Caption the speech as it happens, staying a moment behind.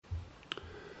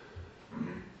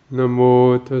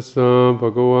Namo tassa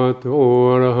bhagavato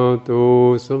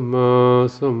arahato samma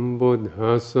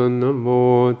sambuddhassa.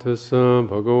 Namo tassa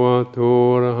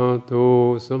bhagavato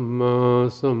arahato samma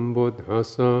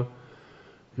sambuddhassa.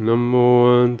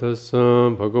 Namo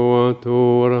tassa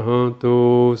bhagavato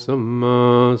arahato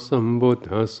samma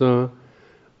sambuddhassa.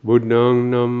 Buddhang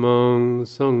namang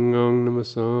sanghang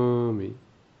namasami.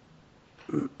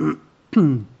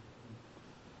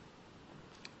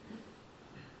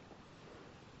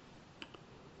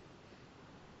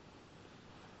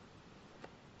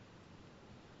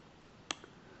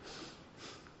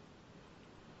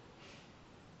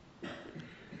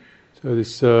 So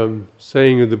this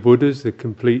saying of the Buddhas, the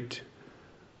complete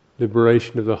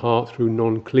liberation of the heart through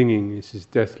non-clinging, this is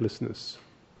deathlessness.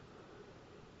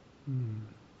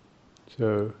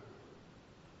 So,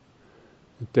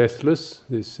 deathless,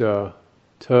 this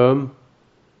term,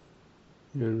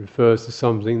 refers to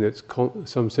something that's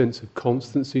some sense of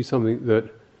constancy, something that,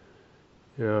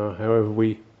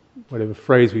 whatever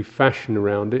phrase we fashion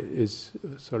around it, is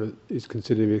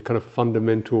considered to be a kind of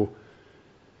fundamental,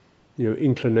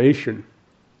 inclination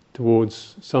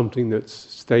towards something that's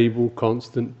stable,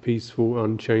 constant, peaceful,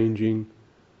 unchanging,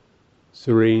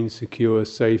 serene, secure,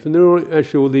 safe. And there are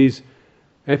actually all these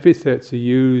epithets are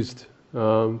used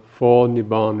for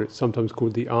Nibbana. It's sometimes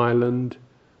called the island,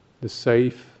 the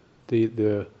safe,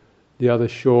 the other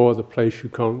shore, the place you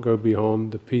can't go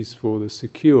beyond, the peaceful, the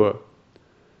secure.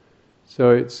 So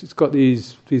it's got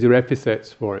these are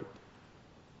epithets for it.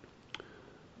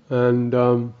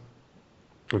 And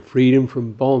freedom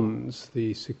from bonds,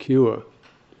 the secure.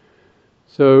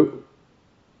 So,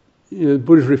 the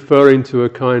Buddha is referring to a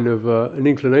kind of an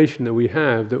inclination that we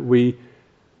have, that we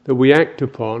act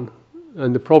upon,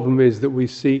 and the problem is that we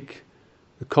seek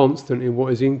the constant in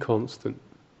what is inconstant.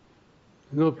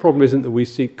 The problem isn't that we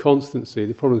seek constancy,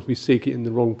 the problem is we seek it in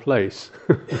the wrong place.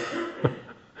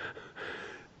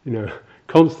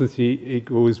 Constancy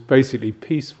equals basically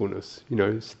peacefulness,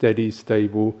 steady,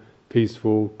 stable,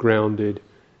 peaceful, grounded,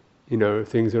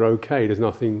 things are okay, there's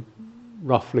nothing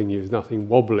ruffling you, there's nothing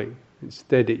wobbling, it's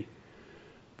steady.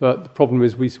 But the problem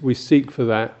is we seek for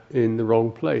that in the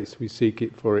wrong place. We seek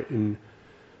it for it in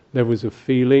levels of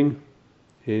feeling,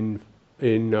 in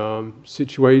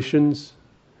situations,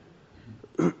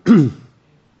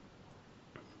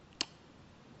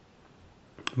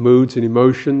 moods and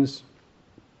emotions,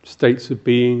 states of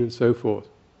being, and so forth.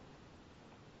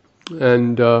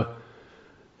 And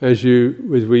as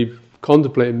we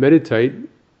contemplate and meditate,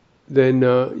 then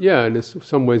in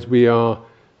some ways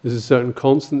there's a certain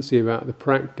constancy about the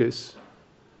practice.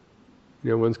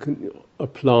 One's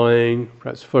applying,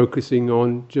 perhaps focusing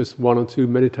on just one or two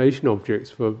meditation objects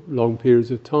for long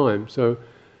periods of time. So,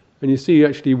 and you see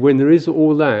actually when there is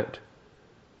all that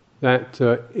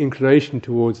inclination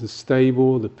towards the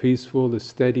stable, the peaceful, the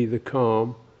steady, the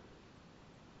calm,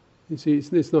 you see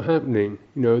it's not happening.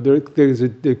 There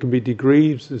can be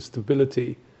degrees of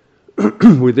stability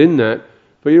within that,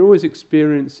 but you're always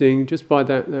experiencing, just by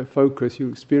that focus, you're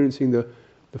experiencing the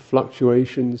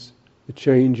fluctuations, the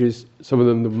changes, some of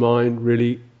them the mind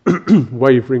really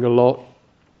wavering a lot.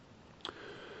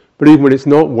 But even when it's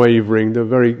not wavering, the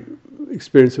very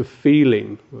experience of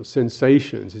feeling or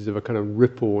sensations is of a kind of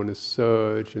ripple and a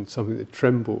surge and something that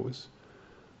trembles.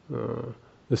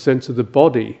 The sense of the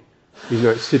body,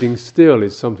 it's sitting still,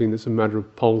 is something that's a matter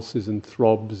of pulses and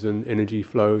throbs and energy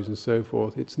flows and so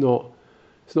forth. It's not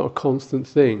a constant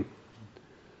thing.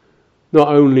 Not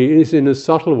only is in a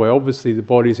subtle way, obviously the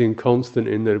body's inconstant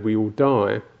in that we all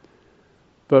die,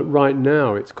 but right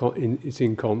now it's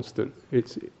inconstant.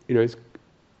 It's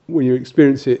when you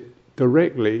experience it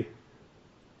directly,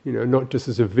 not just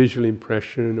as a visual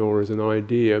impression or as an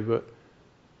idea, but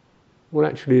what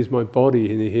actually is my body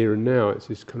in the here and now. It's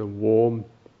this kind of warm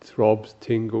throbs,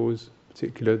 tingles,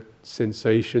 particular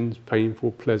sensations,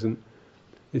 painful, pleasant.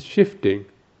 It's shifting.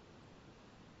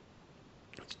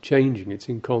 It's changing, it's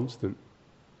inconstant.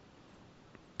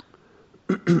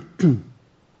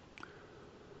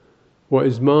 What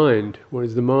is mind? What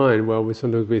is the mind? Well,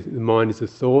 sometimes we think the mind is the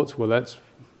thoughts. Well, that's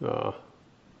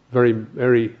very,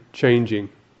 very changing,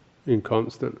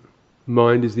 inconstant.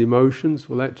 Mind is the emotions.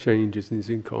 Well, that changes and is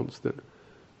inconstant.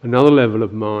 Another level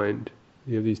of mind.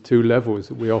 You have these two levels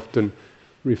that we often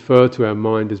refer to our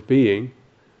mind as being,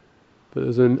 but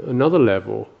there's another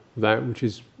level of that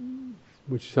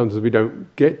which sometimes we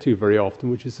don't get to very often,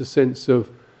 which is the sense of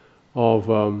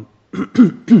sort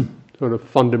of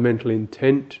fundamental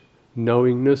intent,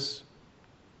 knowingness,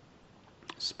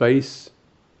 space.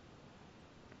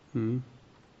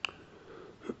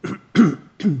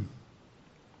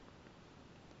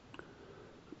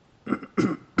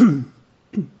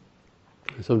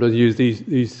 sometimes use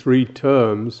these three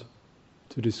terms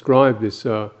to describe this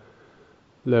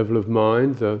level of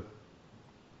mind.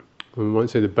 We might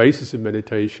say the basis of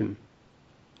meditation,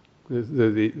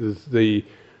 the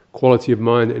quality of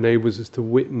mind that enables us to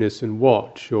witness and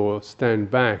watch, or stand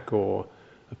back, or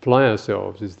apply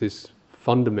ourselves, is this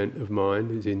fundament of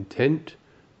mind, is intent,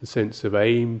 the sense of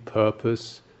aim,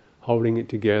 purpose, holding it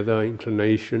together,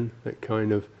 inclination, that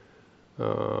kind of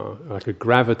like a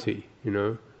gravity,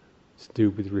 It's to do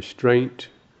with restraint,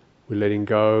 with letting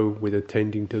go, with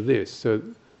attending to this. So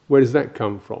where does that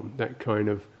come from? That kind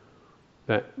of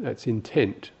that's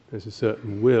intent. There's a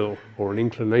certain will or an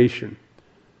inclination,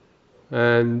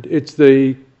 and it's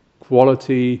the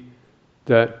quality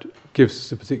that gives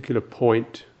us a particular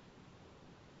point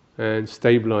and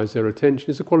stabilize their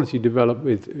attention. It's a quality developed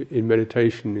in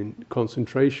meditation, in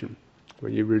concentration,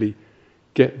 where you really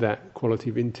get that quality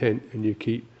of intent and you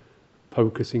keep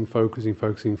focusing,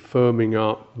 firming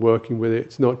up, working with it.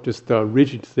 It's not just a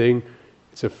rigid thing,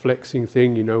 it's a flexing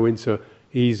thing, when to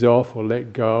ease off or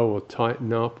let go or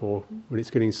tighten up, or when it's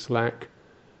getting slack.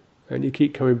 And you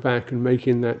keep coming back and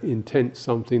making that intent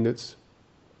something that's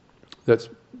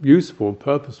useful and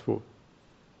purposeful.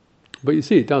 But you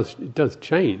see, it does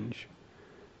change,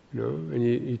 and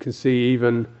you can see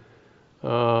even,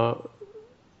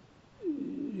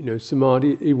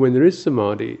 samadhi, even when there is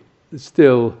samadhi, it's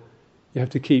still, you have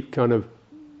to keep kind of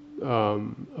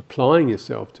applying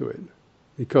yourself to it,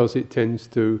 because it tends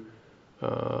to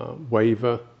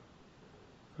waver,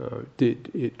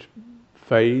 it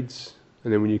fades,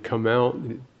 and then when you come out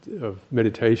of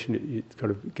meditation, it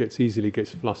kind of easily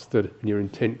gets flustered, and your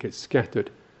intent gets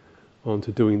scattered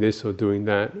onto doing this or doing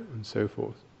that, and so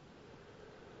forth.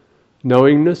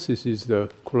 Knowingness, this is the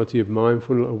quality of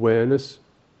mindful awareness,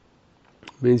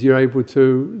 means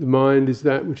the mind is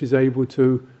that which is able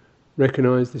to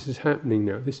recognize this is happening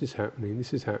now, this is happening,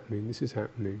 this is happening, this is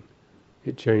happening.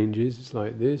 It changes, it's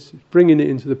like this, it's bringing it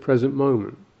into the present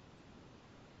moment.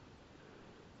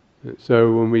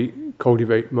 So when we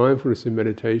cultivate mindfulness in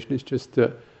meditation, it's just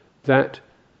that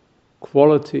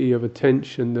quality of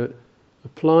attention that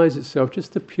applies itself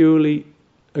just to purely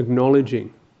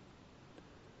acknowledging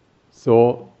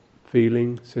thought,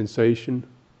 feeling, sensation.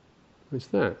 It's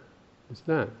that, it's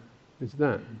that, it's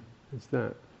that, it's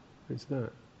that, it's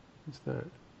that, it's that.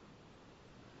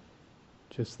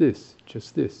 Just this,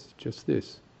 just this, just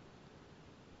this.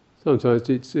 Sometimes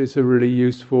it's a really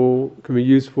useful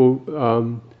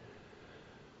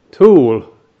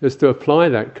tool just to apply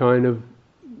that kind of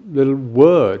little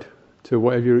word to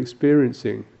whatever you're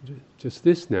experiencing. Just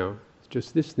this now, it's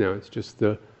just this now, it's just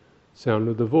the sound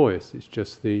of the voice, it's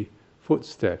just the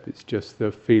footstep, it's just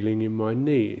the feeling in my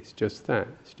knee, it's just that,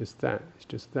 it's just that, it's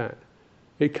just that.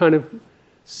 It kind of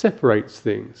separates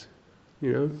things,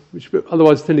 which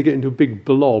otherwise tend to get into a big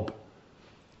blob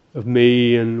of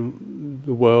me and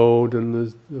the world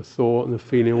and the thought and the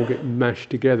feeling all get mashed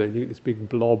together, and you get this big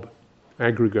blob,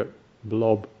 aggregate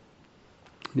blob.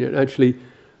 Yet actually,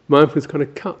 mindfulness kind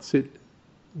of cuts it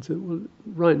and says, well,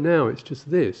 right now it's just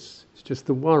this, it's just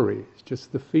the worry, it's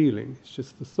just the feeling, it's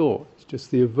just the thought, it's just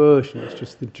the aversion, it's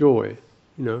just the joy,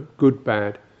 good,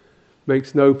 bad,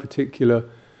 makes no particular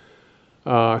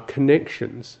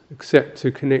connections except to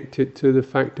connect it to the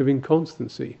fact of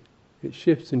inconstancy. It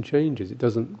shifts and changes. It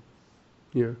doesn't,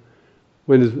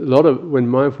 when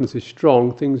mindfulness is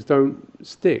strong, things don't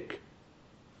stick.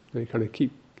 They kind of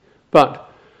keep, but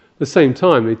at the same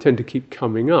time they tend to keep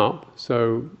coming up.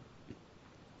 So,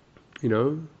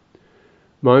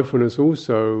 mindfulness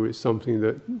also is something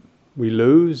that we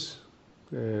lose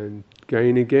and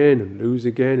gain again and lose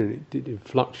again, and it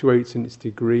fluctuates in its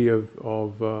degree of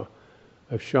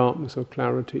sharpness or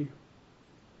clarity.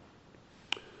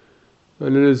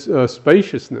 And then there's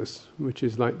spaciousness, which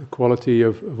is like the quality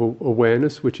of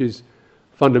awareness, which is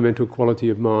fundamental quality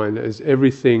of mind. That is,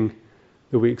 everything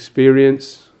that we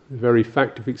experience, the very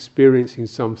fact of experiencing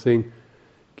something,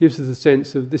 gives us a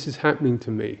sense of this is happening to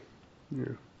me.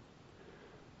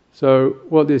 So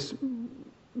what this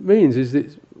means is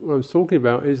that what I'm talking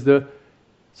about is that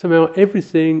somehow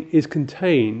everything is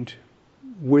contained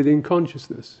within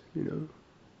consciousness.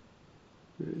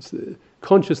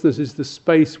 Consciousness is the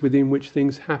space within which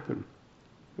things happen.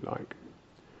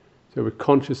 So we're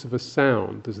conscious of a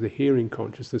sound. There's the hearing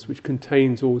consciousness, which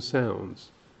contains all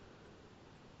sounds.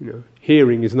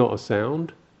 Hearing is not a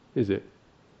sound, is it?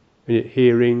 And yet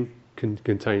hearing can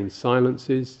contain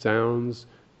silences, sounds,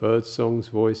 bird songs,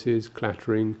 voices,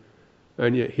 clattering,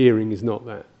 and yet hearing is not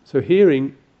that. So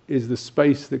hearing is the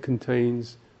space that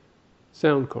contains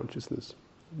sound consciousness,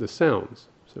 the sounds.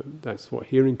 So that's what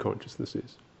hearing consciousness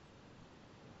is.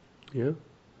 Yeah?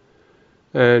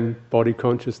 and body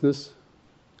consciousness,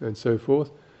 and so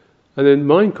forth. And then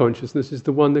mind consciousness is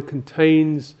the one that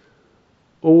contains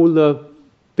all the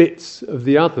bits of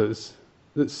the others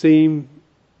that seem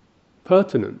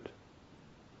pertinent,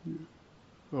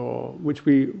 or which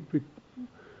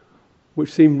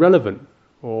seem relevant,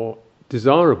 or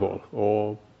desirable,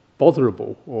 or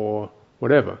botherable, or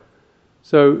whatever.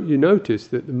 So you notice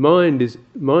that the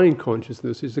mind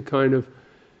consciousness is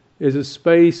a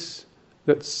space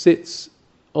that sits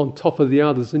on top of the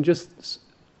others and just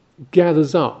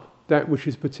gathers up that which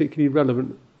is particularly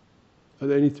relevant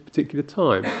at any particular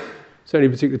time. So at any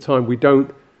particular time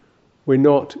we're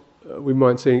not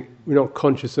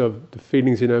conscious of the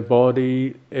feelings in our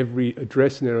body, every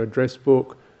address in our address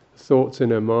book, thoughts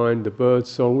in our mind, the bird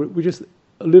song. We're just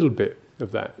a little bit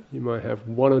of that. You might have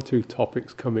one or two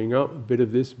topics coming up, a bit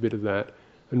of this, a bit of that.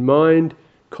 And mind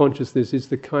consciousness is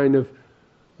the kind of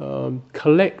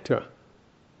collector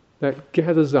that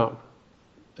gathers up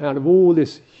out of all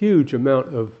this huge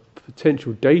amount of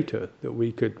potential data that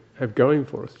we could have going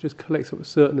for us. Just collects up a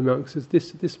certain amount and says,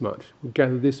 this much, we'll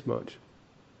gather this much.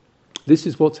 This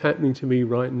is what's happening to me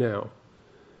right now.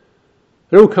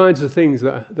 And all kinds of things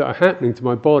that are happening to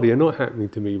my body are not happening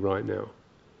to me right now.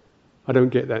 I don't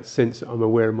get that sense that I'm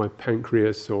aware of my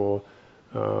pancreas or,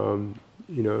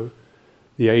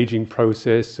 the aging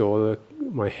process or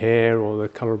my hair or the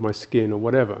colour of my skin or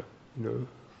whatever.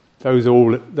 Those are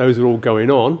all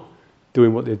going on,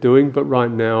 doing what they're doing, but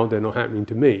right now they're not happening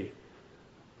to me.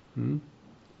 And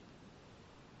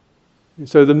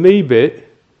so the me bit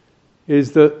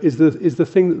is the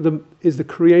thing that is the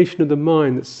creation of the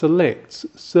mind that selects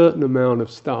a certain amount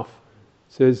of stuff,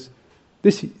 says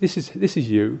this is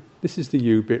you, this is the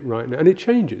you bit right now, and it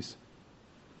changes.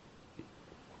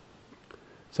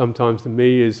 Sometimes the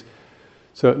me is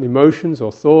certain emotions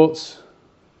or thoughts,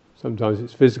 sometimes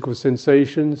it's physical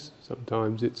sensations,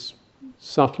 sometimes it's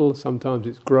subtle, sometimes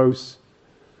it's gross,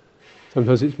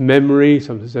 sometimes it's memory,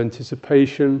 sometimes it's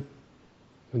anticipation,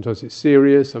 sometimes it's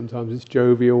serious, sometimes it's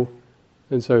jovial,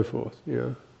 and so forth.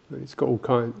 It's got all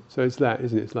kinds. So it's that,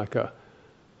 isn't it? It's like a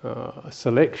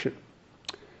selection,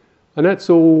 and that's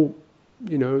all.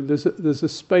 There's a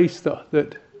space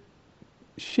that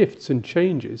shifts and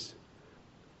changes.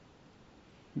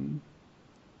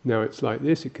 Now it's like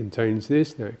this. It contains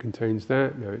this. Now it contains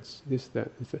that. Now it's this,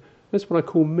 that. That's what I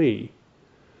call me.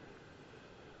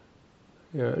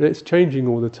 And it's changing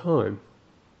all the time,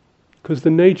 because the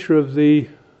nature of the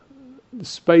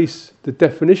space, the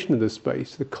definition of the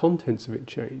space, the contents of it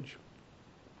change.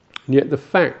 And yet the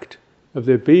fact of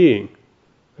there being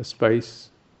a space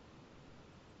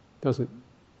doesn't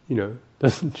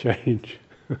change.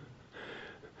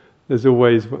 There's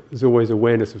always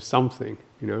awareness of something,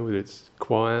 whether it's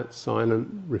quiet, silent,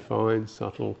 refined,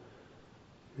 subtle.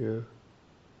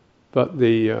 But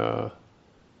the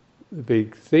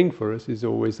big thing for us is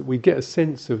always that we get a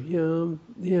sense of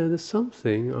there's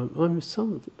something. I'm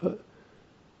something, but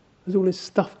there's all this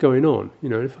stuff going on.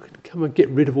 If I could come and get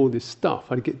rid of all this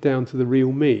stuff, I'd get down to the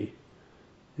real me.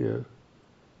 So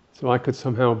I could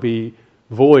somehow be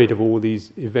void of all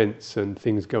these events and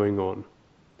things going on.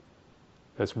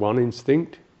 That's one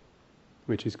instinct,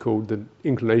 which is called the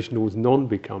inclination towards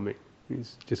non-becoming.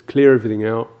 It's just clear everything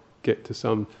out, get to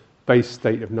some base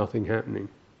state of nothing happening.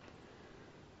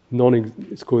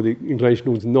 It's called the inclination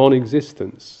towards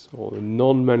non-existence, or the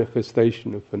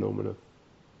non-manifestation of phenomena.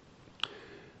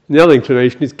 And the other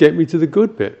inclination is get me to the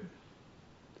good bit.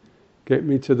 Get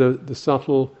me to the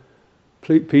subtle,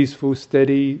 peaceful,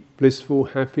 steady, blissful,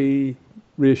 happy,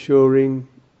 reassuring,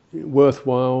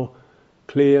 worthwhile,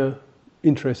 clear,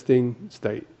 interesting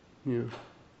state. And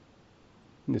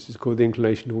this is called the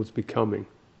inclination towards becoming,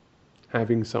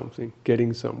 having something,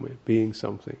 getting somewhere, being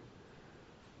something.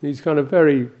 These kind of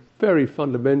very, very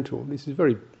fundamental. This is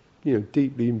very,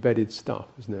 deeply embedded stuff,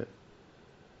 isn't it?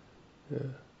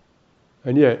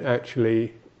 And yet,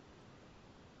 actually,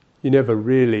 you never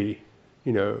really,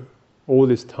 all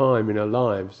this time in our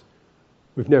lives,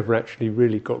 we've never actually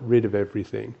really got rid of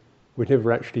everything. We've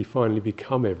never actually finally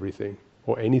become everything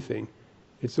or anything.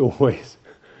 It's always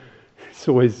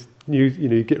new.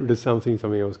 You get rid of something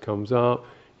else comes up.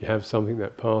 You have something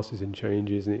that passes and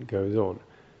changes, and it goes on.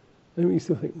 And we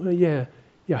still think, well, yeah,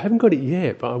 I haven't got it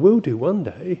yet, but I will do one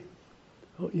day.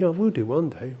 Oh, yeah, I will do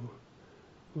one day.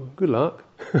 Well, good luck.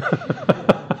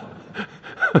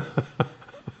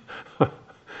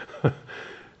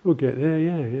 We'll get there,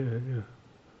 yeah.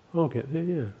 I'll get there,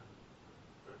 yeah.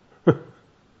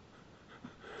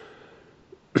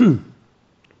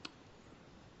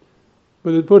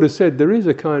 But the Buddha said there is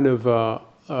a kind of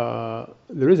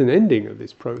there is an ending of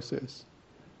this process,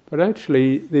 but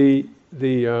actually the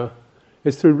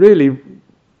It's through really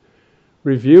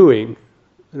reviewing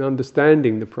and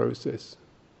understanding the process.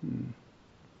 And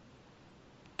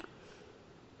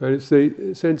it's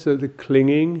the sense of the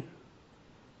clinging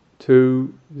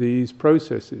to these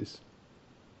processes.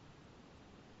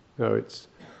 So it's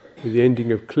the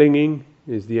ending of clinging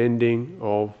is the ending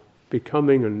of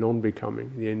becoming and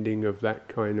non-becoming. The ending of that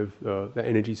kind of that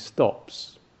energy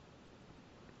stops.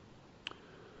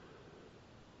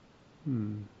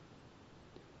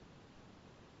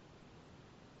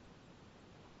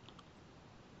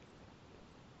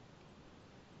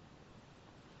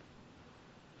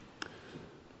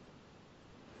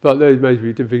 But those may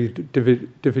be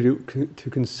difficult to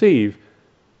conceive.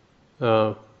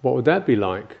 What would that be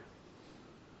like?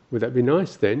 Would that be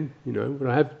nice then? Would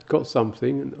I have got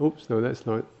something and oops, no, looks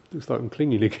like I'm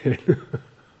clinging again.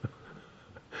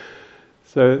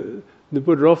 So the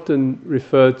Buddha often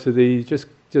referred to the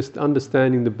just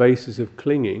understanding the basis of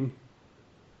clinging,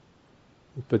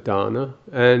 upadana,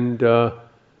 and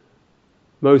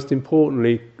most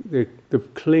importantly, the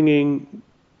clinging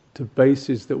to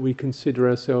bases that we consider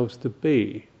ourselves to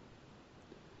be.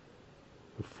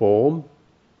 The form,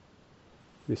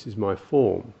 this is my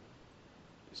form.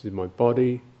 This is my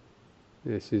body.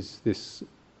 This is this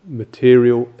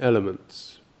material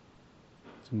elements.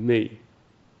 It's me.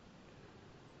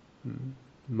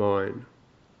 Mine.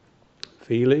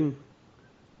 Feeling.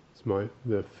 It's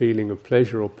the feeling of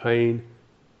pleasure or pain.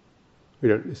 We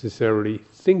don't necessarily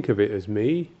think of it as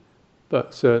me,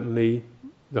 but certainly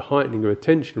the heightening of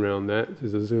attention around that,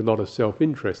 there's a lot of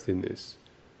self-interest in this.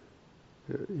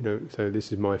 So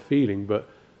this is my feeling, but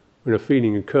when a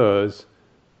feeling occurs,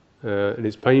 and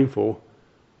it's painful,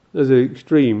 there's an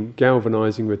extreme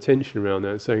galvanizing of attention around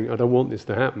that, saying, "I don't want this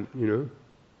to happen."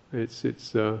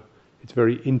 It's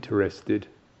very interested.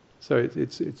 So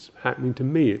it's happening to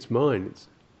me. It's mine.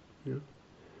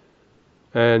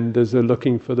 And there's a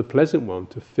looking for the pleasant one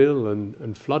to fill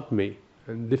and flood me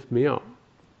and lift me up.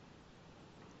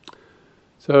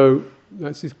 So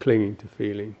that's his clinging to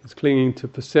feeling. It's clinging to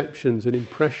perceptions and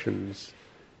impressions,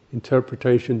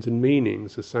 interpretations and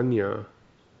meanings, a sanya.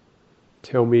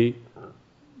 Tell me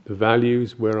the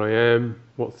values, where I am,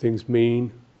 what things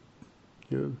mean.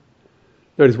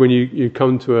 Notice when you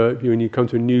come to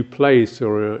a new place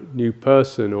or a new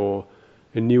person or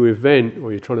a new event, or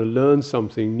you're trying to learn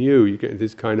something new, you get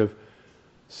this kind of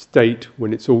state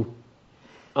when it's all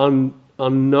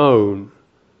unknown,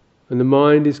 and the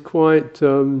mind is quite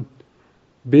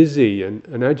busy and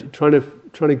trying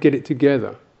to get it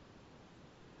together.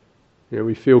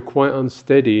 We feel quite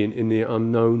unsteady in the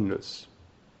unknownness.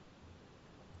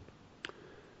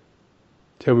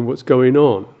 Tell me what's going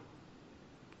on.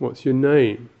 What's your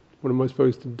name? What am I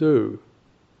supposed to do?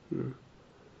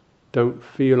 Don't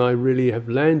feel I really have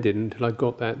landed until I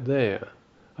got that there.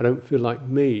 I don't feel like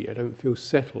me. I don't feel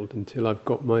settled until I've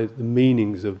got the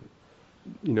meanings of,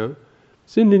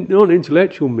 It's not an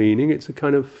intellectual meaning. It's a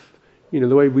kind of,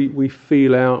 the way we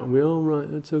feel out and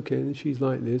right, that's okay. And she's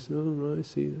like this. Oh, right, I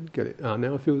see. I get it.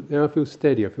 Now I feel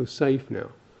steady. I feel safe now.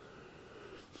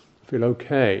 I feel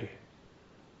okay.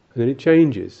 And then it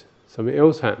changes. Something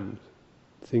else happens.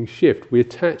 Things shift. We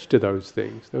attach to those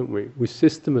things, don't we? We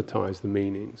systematize the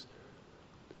meanings.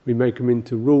 We make them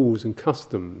into rules and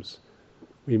customs.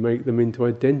 We make them into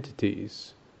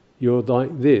identities. You're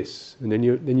like this, and then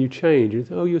you change.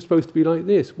 And you're supposed to be like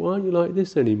this. Why aren't you like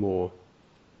this anymore?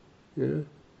 You're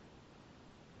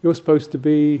supposed to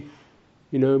be,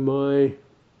 my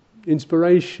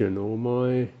inspiration or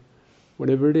my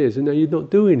whatever it is, and now you're not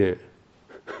doing it.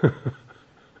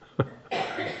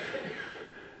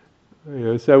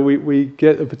 So we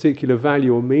get a particular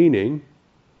value or meaning,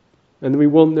 and we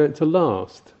want that to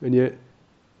last, and yet,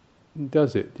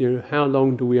 does it? How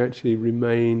long do we actually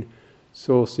remain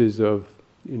sources of,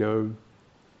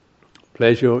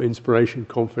 pleasure, inspiration,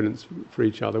 confidence for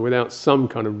each other without some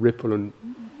kind of ripple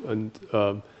and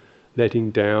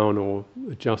letting down or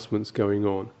adjustments going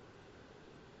on?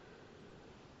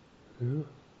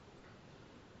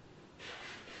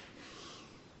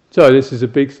 So this is a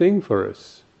big thing for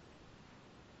us.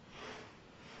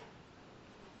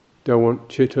 Don't want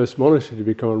Cittaviveka monastery to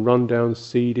become a run-down,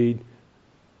 seedy,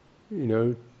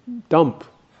 dump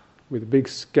with big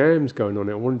scams going on.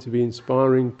 I want it to be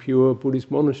inspiring, pure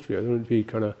Buddhist monastery. I don't want it to be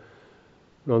kind of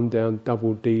run-down,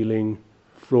 double-dealing,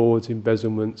 frauds,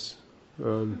 embezzlements,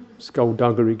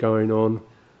 skullduggery going on.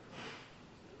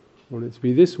 I want it to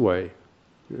be this way.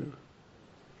 Don't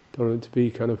want it to be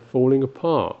kind of falling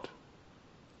apart.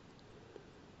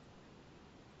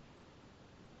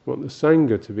 I want the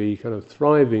Sangha to be kind of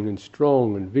thriving and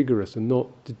strong and vigorous and not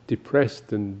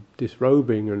depressed and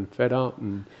disrobing and fed up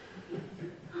and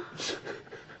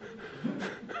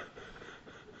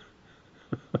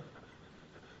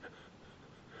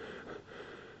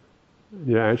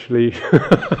Yeah, actually,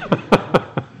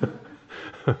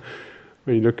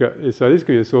 when you look at so this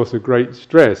can be a source of great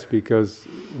stress because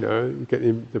you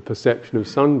get the perception of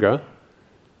sangha,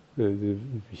 the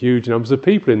huge numbers of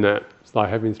people in that. It's like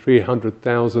having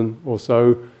 300,000 or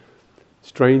so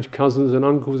strange cousins and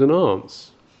uncles and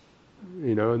aunts,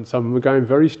 and some of them are going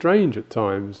very strange at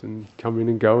times and coming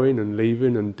and going and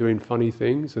leaving and doing funny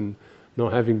things and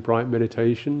not having bright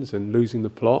meditations and losing the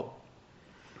plot.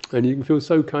 And you can feel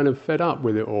so kind of fed up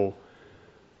with it all.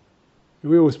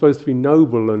 We're all supposed to be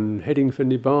noble and heading for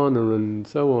Nibbana and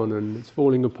so on, and it's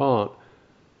falling apart.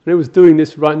 And it was doing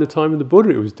this right in the time of the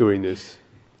Buddha, it was doing this.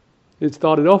 It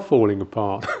started off falling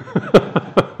apart.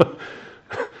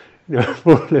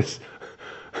 More or less.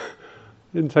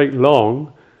 Didn't take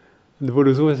long. And the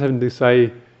Buddha was always having to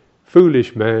say,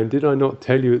 "Foolish man, did I not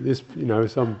tell you that this,"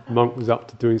 some monk was up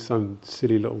to doing some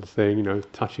silly little thing,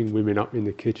 touching women up in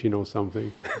the kitchen or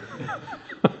something.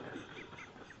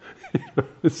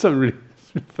 It's some really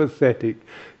pathetic,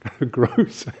 kind of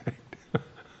gross act.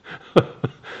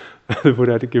 The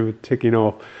Buddha had to give a ticking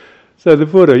off. So the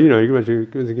Buddha, you can imagine,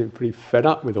 he was getting pretty fed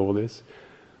up with all this.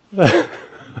 This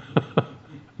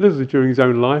was during his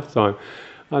own lifetime.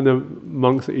 And the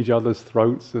monks at each other's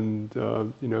throats and,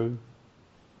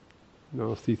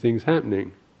 nasty things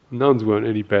happening. Nuns weren't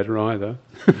any better either.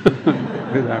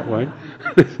 That way.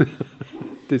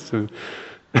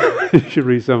 You should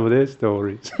read some of their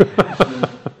stories.